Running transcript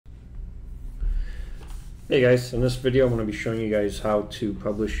Hey guys, in this video I'm going to be showing you guys how to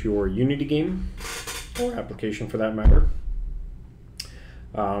publish your Unity game, or application for that matter,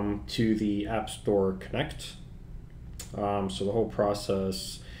 to the Appstore Connect. So the whole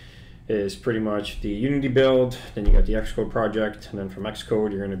process is pretty much the Unity build, then you got the Xcode project, and then from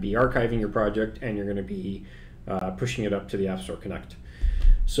Xcode you're going to be archiving your project and you're going to be pushing it up to the Appstore Connect.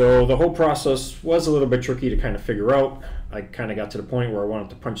 So the whole process was a little bit tricky to kind of figure out. I kind of got to the point where I wanted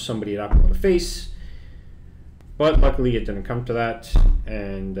to punch somebody at Apple in the face, but luckily it didn't come to that,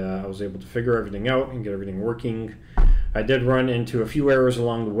 and I was able to figure everything out and get everything working. I did run into a few errors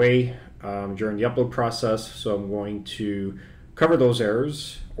along the way during the upload process, so I'm going to cover those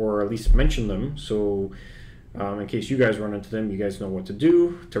errors, or at least mention them, so in case you guys run into them, you guys know what to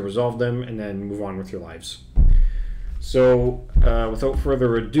do to resolve them and then move on with your lives. So without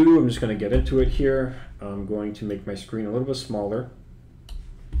further ado, I'm just going to get into it here. I'm going to make my screen a little bit smaller.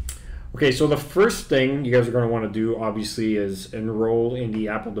 Okay, so the first thing you guys are going to want to do, obviously, is enroll in the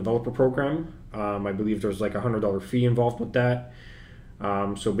Apple Developer Program. I believe there's like a $100 fee involved with that.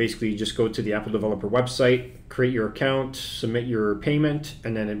 So basically, just go to the Apple Developer website, create your account, submit your payment,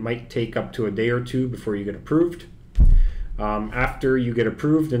 and then it might take up to a day or two before you get approved. After you get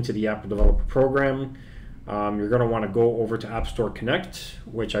approved into the Apple Developer Program, you're going to want to go over to Appstore Connect,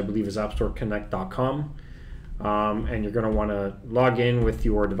 which I believe is appstoreconnect.com. And you're going to want to log in with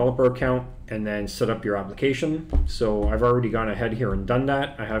your developer account and then set up your application. So I've already gone ahead here and done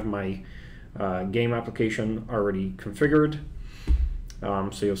that. I have my game application already configured.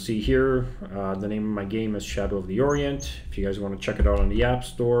 So you'll see here the name of my game is Shadow of the Orient. If you guys want to check it out on the App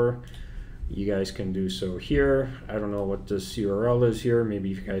Store, you guys can do so here. I don't know what this URL is here.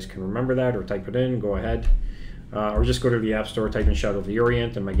 Maybe if you guys can remember that or type it in, go ahead. Or just go to the App Store, type in Shadow of the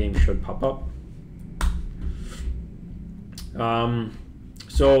Orient, and my game should pop up.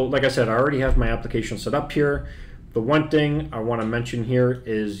 So like I said, I already have my application set up here. The one thing I want to mention here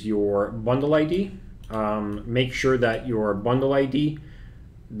is your bundle ID. Make sure that your bundle ID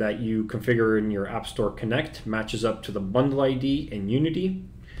that you configure in your App Store Connect matches up to the bundle ID in Unity.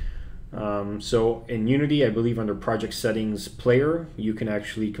 So in Unity, I believe under Project Settings Player, you can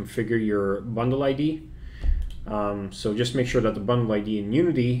actually configure your bundle ID. So just make sure that the bundle ID in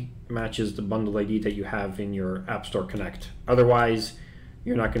Unity matches the bundle ID that you have in your App Store Connect. Otherwise,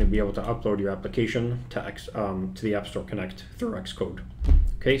 you're not going to be able to upload your application to the App Store Connect through Xcode.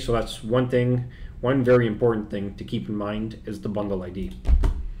 Okay, so that's one thing. One very important thing to keep in mind is the bundle ID.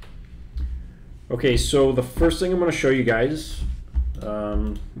 Okay, so the first thing I'm going to show you guys,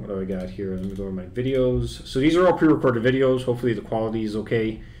 what do I got here? Let me go to my videos. So these are all pre-recorded videos. Hopefully the quality is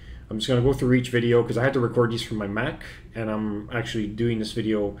okay. I'm just going to go through each video because I had to record these from my Mac, and I'm actually doing this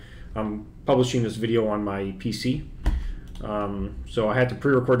video, I'm publishing this video on my PC. So I had to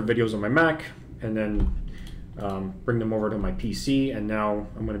pre-record the videos on my Mac and then bring them over to my PC, and now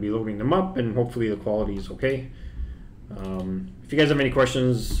I'm going to be loading them up, and hopefully the quality is okay. If you guys have any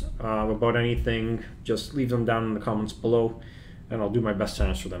questions about anything, just leave them down in the comments below and I'll do my best to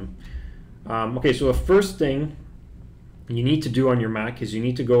answer them. Okay, so the first thing you need to do on your Mac is you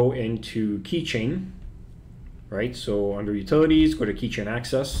need to go into Keychain, right? So under Utilities, go to Keychain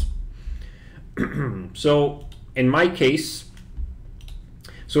Access. So in my case,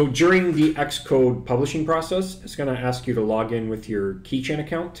 so during the Xcode publishing process, it's going to ask you to log in with your Keychain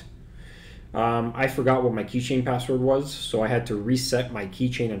account. I forgot what my Keychain password was, so I had to reset my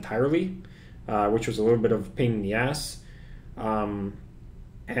Keychain entirely, which was a little bit of a pain in the ass.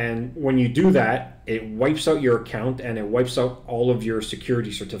 And when you do that, it wipes out your account and it wipes out all of your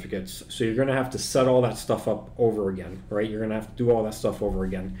security certificates. So you're going to have to set all that stuff up over again, right? You're going to have to do all that stuff over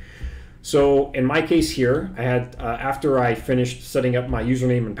again. So in my case here, I had, after I finished setting up my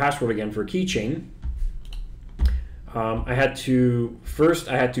username and password again for Keychain, I had to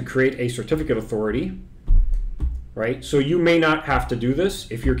create a certificate authority, right? So you may not have to do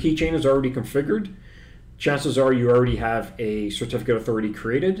this. If your Keychain is already configured, chances are you already have a certificate authority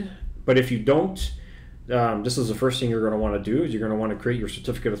created. But if you don't, this is the first thing you're going to want to do, is you're going to want to create your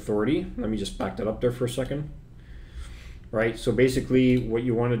certificate authority. Let me just back that up there for a second. Right, so basically what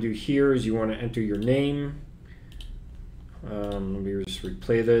you want to do here is you want to enter your name. Let me just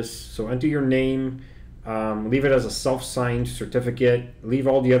replay this. So enter your name, leave it as a self-signed certificate, leave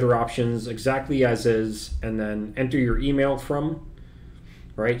all the other options exactly as is, and then enter your email from.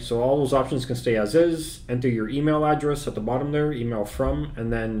 Right, so all those options can stay as is. Enter your email address at the bottom there, email from,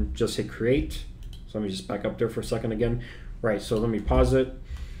 and then just hit create. So let me just back up there for a second again. Right, so let me pause it.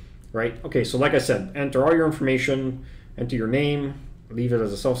 Right, okay, so like I said, enter all your information, enter your name, leave it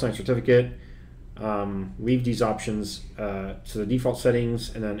as a self-signed certificate, leave these options to the default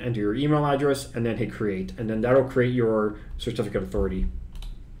settings, and then enter your email address, and then hit create, and then that'll create your certificate authority.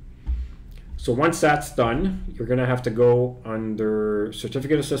 So once that's done, you're going to have to go under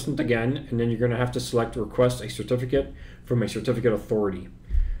Certificate Assistant again, and then you're going to have to select Request a Certificate from a Certificate Authority,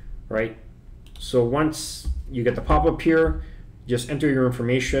 right? So once you get the pop-up here, just enter your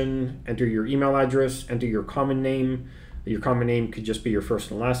information, enter your email address, enter your common name. Your common name could just be your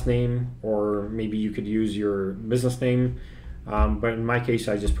first and last name, or maybe you could use your business name. But in my case,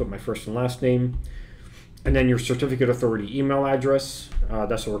 I just put my first and last name. And then your certificate authority email address,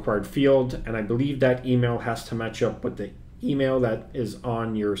 that's a required field. And I believe that email has to match up with the email that is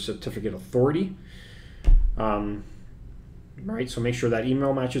on your certificate authority. Right, so make sure that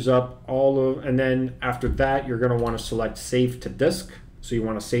email matches up. And then after that, you're going to want to select Save to Disk. So you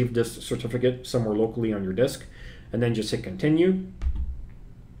want to save this certificate somewhere locally on your disk, and then just hit Continue.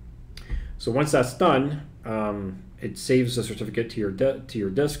 So once that's done, it saves the certificate to your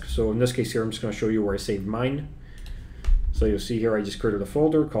disk. So in this case here, I'm just going to show you where I saved mine. So you'll see here I just created a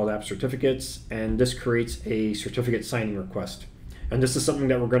folder called App Certificates, and this creates a certificate signing request. And this is something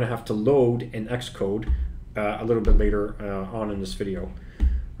that we're going to have to load in Xcode a little bit later on in this video,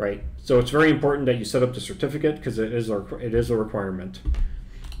 right? So it's very important that you set up the certificate because it is a requirement.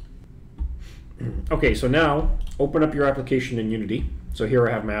 Okay, so now open up your application in Unity. So here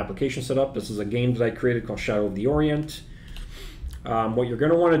I have my application set up. This is a game that I created called Shadow of the Orient. What you're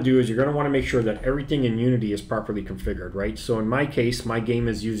going to want to do is you're going to want to make sure that everything in Unity is properly configured, right? So in my case, my game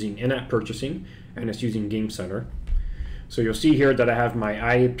is using in-app purchasing, and it's using Game Center. So you'll see here that I have my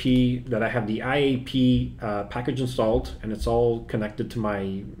IAP, that I have the IAP package installed, and it's all connected to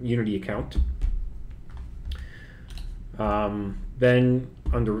my Unity account. Then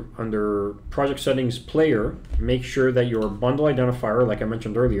under Project Settings Player, make sure that your bundle identifier, like I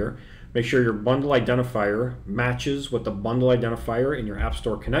mentioned earlier, make sure your bundle identifier matches with the bundle identifier in your App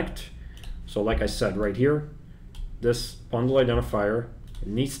Store Connect. So like I said right here, this bundle identifier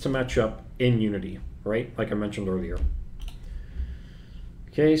needs to match up in Unity, right? Like I mentioned earlier.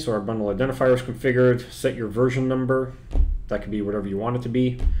 Okay, so our bundle identifier is configured. Set your version number. That could be whatever you want it to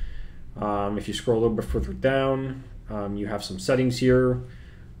be. If you scroll a little bit further down, you have some settings here.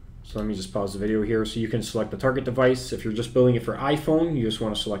 So let me just pause the video here. So you can select the target device. If you're just building it for iPhone, you just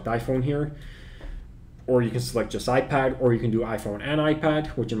want to select iPhone here. Or you can select just iPad, or you can do iPhone and iPad,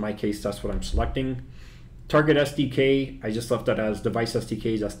 which in my case, that's what I'm selecting. Target SDK, I just left that as device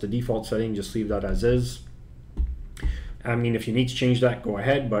SDK. That's the default setting. Just leave that as is. I mean, if you need to change that, go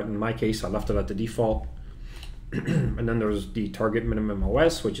ahead. But in my case, I left it at the default. And then there's the target minimum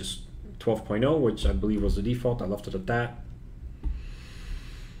OS, which is 12.0, which I believe was the default. I left it at that.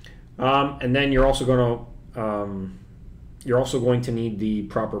 And then you're also going to need the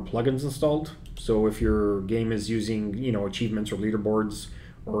proper plugins installed. So if your game is using, you know, achievements or leaderboards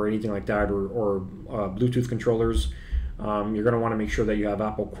or anything like that, or Bluetooth controllers, you're going to want to make sure that you have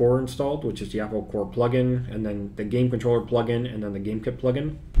Apple Core installed, which is the Apple Core plugin, and then the Game Controller plugin, and then the GameKit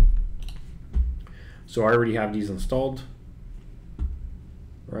plugin. So I already have these installed,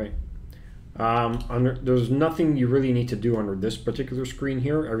 right? There's nothing you really need to do under this particular screen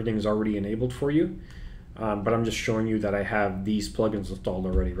here. Everything is already enabled for you, but I'm just showing you that I have these plugins installed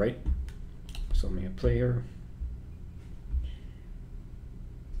already, right? So let me hit play here.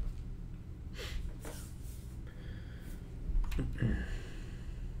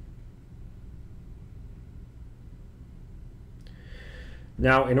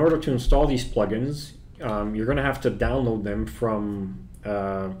 Now, in order to install these plugins, you're going to have to download them from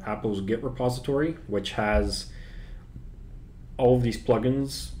Apple's Git repository, which has all of these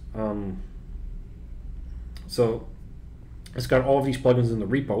plugins. So it's got all of these plugins in the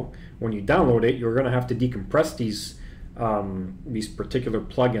repo. When you download it, you're going to have to decompress these particular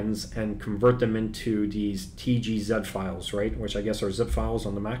plugins and convert them into these TGZ files, right? Which I guess are zip files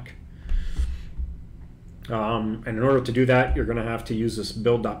on the Mac. And in order to do that, you're going to have to use this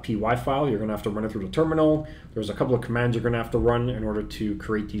build.py file. You're going to have to run it through the terminal. There's a couple of commands you're going to have to run in order to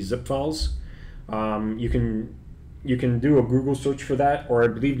create these zip files. You can do a Google search for that, or I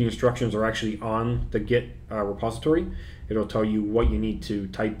believe the instructions are actually on the Git repository. It'll tell you what you need to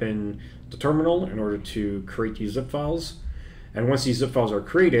type in the terminal in order to create these zip files. And once these zip files are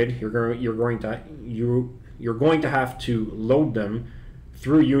created, you're going to have to load them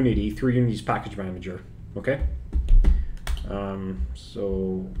through Unity, through Unity's package manager. Okay,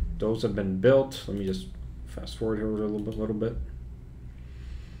 so those have been built. Let me just fast forward here a little bit.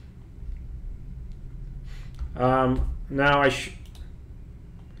 Now I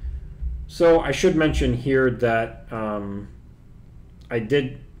should mention here that I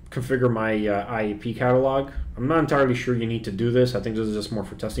did configure my IAP catalog. I'm not entirely sure you need to do this. I think this is just more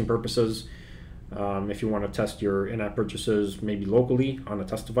for testing purposes. If you want to test your in-app purchases maybe locally on a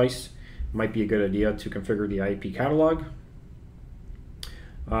test device, it might be a good idea to configure the IAP catalog.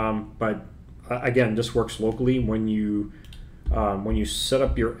 But again, this works locally when you set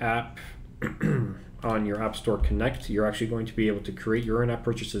up your app on your App Store Connect. You're actually going to be able to create your in-app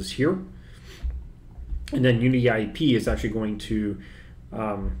purchases here, and then Unity IAP is actually going to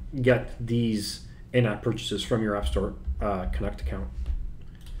get these in-app purchases from your App Store Connect account.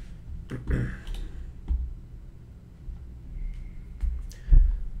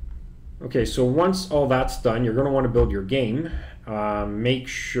 Okay, so once all that's done, you're going to want to build your game. Make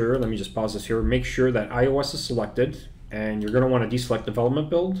sure, let me just pause this here, make sure that iOS is selected, and you're going to want to deselect development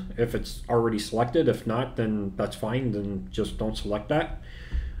build if it's already selected. If not, then that's fine, then just don't select that.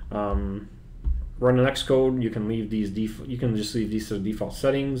 Run an Xcode, you can leave these you can just leave these to the default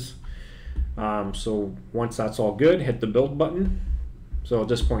settings. So once that's all good, hit the build button. So at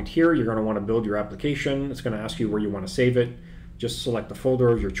this point here, you're going to want to build your application. It's going to ask you where you want to save it. Just select the folder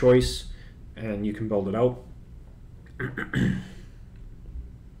of your choice and you can build it out.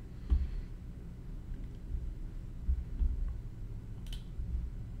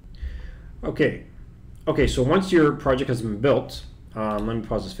 Okay, so once your project has been built, let me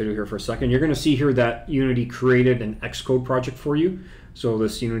pause this video here for a second. You're going to see here that Unity created an Xcode project for you. So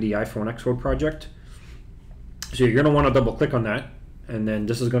this Unity iPhone Xcode project. So you're going to want to double click on that, and then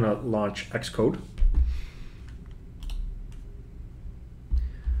this is going to launch Xcode.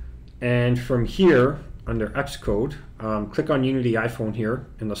 And from here, under Xcode, click on Unity iPhone here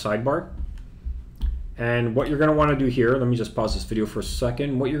in the sidebar. And what you're going to want to do here, let me just pause this video for a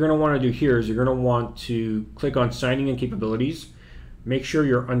second. What you're going to want to do here is you're going to want to click on Signing and Capabilities. Make sure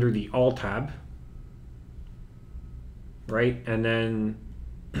you're under the All tab, right? And then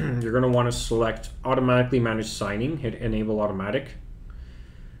you're going to want to select Automatically Manage Signing, hit Enable Automatic,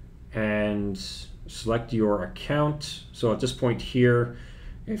 and select your account. So at this point here,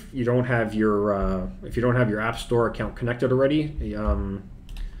 if you don't have your App Store account connected already,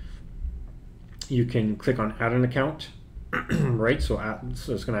 you can click on Add an Account, right? So it's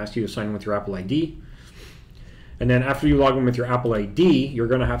going to ask you to sign in with your Apple ID. And then after you log in with your Apple ID, you're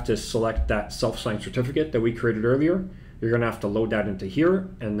going to have to select that self-signed certificate that we created earlier. You're going to have to load that into here,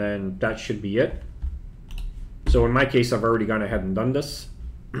 and then that should be it. So in my case, I've already gone ahead and done this.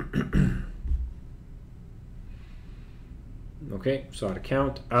 Okay, so add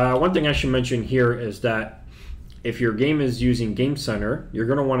account. One thing I should mention here is that if your game is using Game Center, you're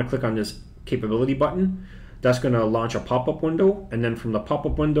going to want to click on this capability button. That's going to launch a pop-up window, and then from the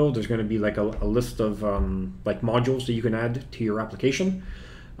pop-up window there's going to be like a list of like modules that you can add to your application.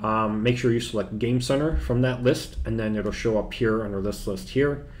 Make sure you select Game Center from that list, and then it'll show up here under this list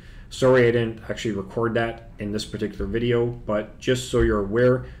here. Sorry I didn't actually record that in this particular video, but just so you're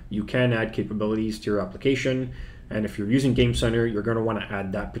aware, you can add capabilities to your application, and if you're using Game Center, you're going to want to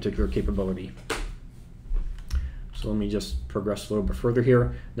add that particular capability. So let me just progress a little bit further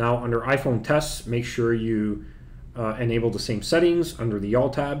here. Now under iPhone tests, make sure you enable the same settings under the All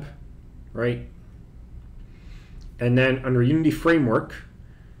tab, right? And then under Unity Framework,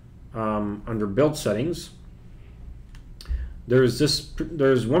 under Build Settings,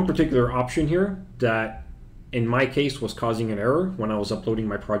 there's one particular option here that in my case was causing an error when I was uploading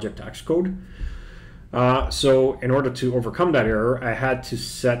my project to Xcode. So in order to overcome that error, I had to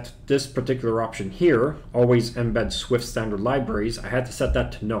set this particular option here, always embed Swift standard libraries. I had to set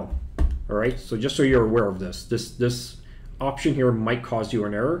that to no. All right, so just so you're aware of this option here might cause you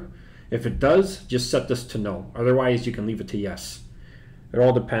an error. If it does, just set this to no. Otherwise, you can leave it to yes. It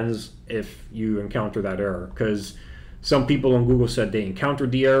all depends if you encounter that error, because some people on Google said they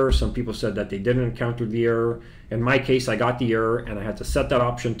encountered the error. Some people said that they didn't encounter the error. In my case, I got the error and I had to set that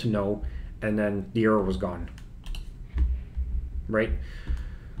option to no, and then the error was gone, right?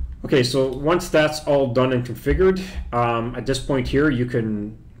 Okay, so once that's all done and configured, at this point here, you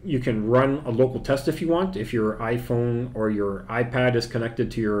can run a local test if you want. If your iPhone or your iPad is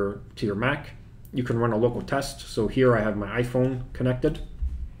connected to your Mac, you can run a local test. So here I have my iPhone connected,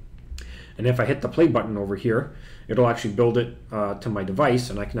 and if I hit the play button over here, it'll actually build it to my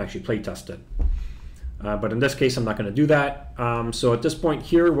device, and I can actually play test it. But in this case, I'm not going to do that. So at this point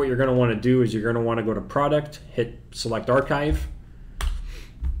here, what you're going to want to do is you're going to want to go to Product, hit Select Archive,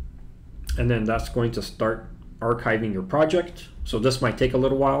 and then that's going to start archiving your project. So this might take a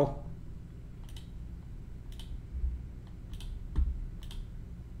little while.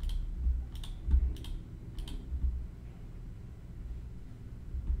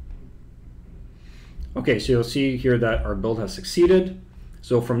 Okay, so you'll see here that our build has succeeded.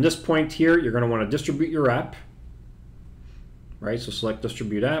 So from this point here, you're going to want to distribute your app, right? So select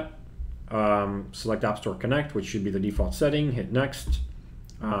distribute app, select App Store Connect, which should be the default setting, hit next.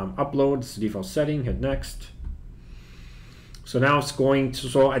 Upload, it's the default setting, hit next. So now it's going to,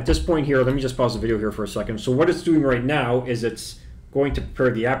 so at this point here, let me just pause the video here for a second. So what it's doing right now is it's going to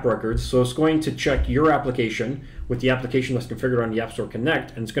prepare the app records. So it's going to check your application with the application that's configured on the App Store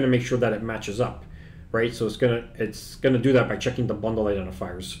Connect, and it's going to make sure that it matches up, right? So it's gonna do that by checking the bundle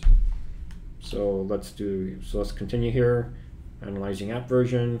identifiers. So let's continue here. Analyzing app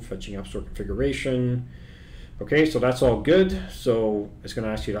version, fetching App Store configuration. Okay, so that's all good. So it's going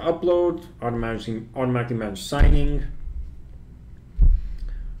to ask you to upload, automatically manage signing.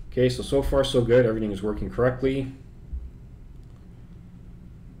 Okay, so far so good. Everything is working correctly.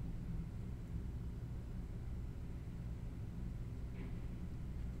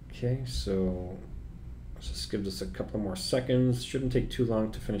 Okay, so let's just give this a couple more seconds. Shouldn't take too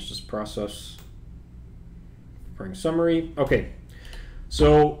long to finish this process. Preparing summary. Okay,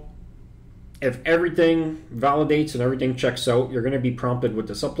 so if everything validates and everything checks out, you're going to be prompted with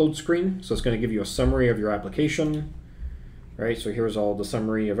this upload screen. So it's going to give you a summary of your application. Right, so here's all the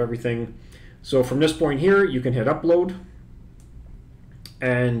summary of everything. So from this point here, you can hit upload.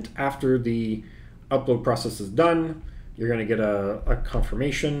 And after the upload process is done, you're going to get a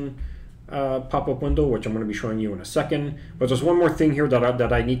confirmation pop-up window, which I'm going to be showing you in a second. But there's one more thing here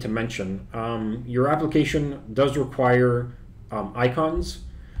that I need to mention. Your application does require icons.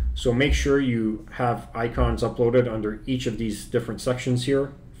 So make sure you have icons uploaded under each of these different sections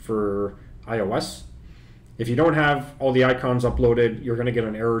here for iOS. If you don't have all the icons uploaded, you're going to get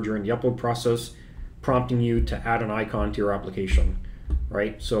an error during the upload process prompting you to add an icon to your application,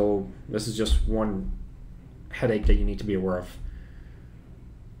 right? So this is just one headache that you need to be aware of.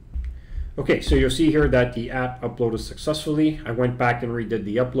 Okay, so you'll see here that the app uploaded successfully. I went back and redid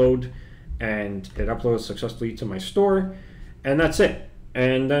the upload, and it uploaded successfully to my store, and that's it.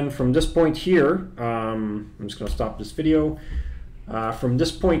 And then from this point here, I'm just going to stop this video. From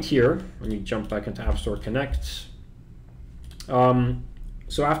this point here, let me jump back into App Store Connect.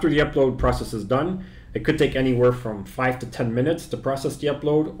 So after the upload process is done, it could take anywhere from 5 to 10 minutes to process the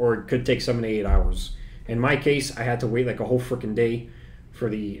upload, or it could take 7 to 8 hours. In my case, I had to wait like a whole freaking day for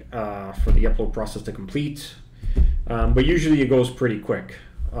the upload process to complete. But usually it goes pretty quick.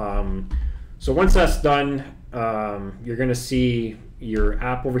 So once that's done, you're going to see your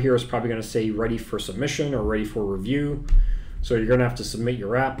app over here is probably going to say ready for submission or ready for review. So you're going to have to submit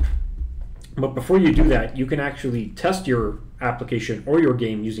your app. But before you do that, you can actually test your application or your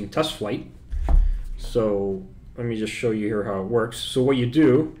game using Test Flight. So let me just show you here how it works. So what you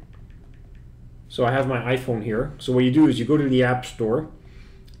do, so I have my iPhone here. So what you do is you go to the App Store,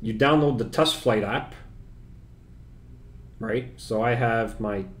 you download the Test Flight app, right? So I have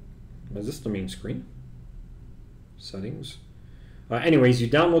my, is this the main screen? Settings. Anyways, you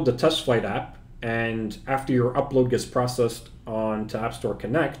download the Test Flight app, and after your upload gets processed onto App Store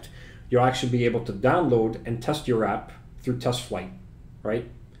Connect, you'll actually be able to download and test your app through Test Flight, right?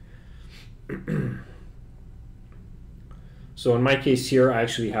 So in my case here, I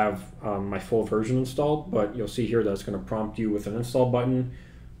actually have my full version installed, but you'll see here that it's going to prompt you with an install button.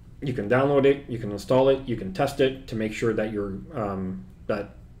 You can download it, you can install it, you can test it to make sure that your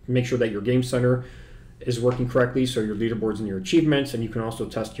game center is working correctly, so your leaderboards and your achievements, and you can also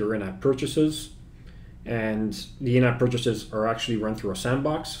test your in-app purchases. And the in-app purchases are actually run through a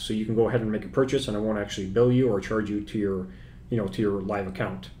sandbox, so you can go ahead and make a purchase and it won't actually bill you or charge you to your, to your live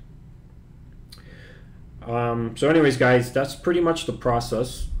account. So anyways, guys, that's pretty much the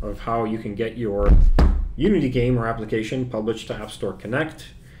process of how you can get your Unity game or application published to App Store Connect.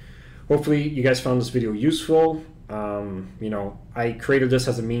 Hopefully you guys found this video useful. I created this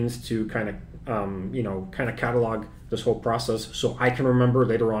as a means to kind of catalog this whole process so I can remember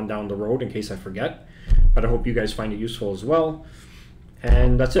later on down the road in case I forget. But I hope you guys find it useful as well.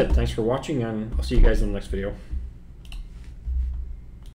 And that's it. Thanks for watching, and I'll see you guys in the next video.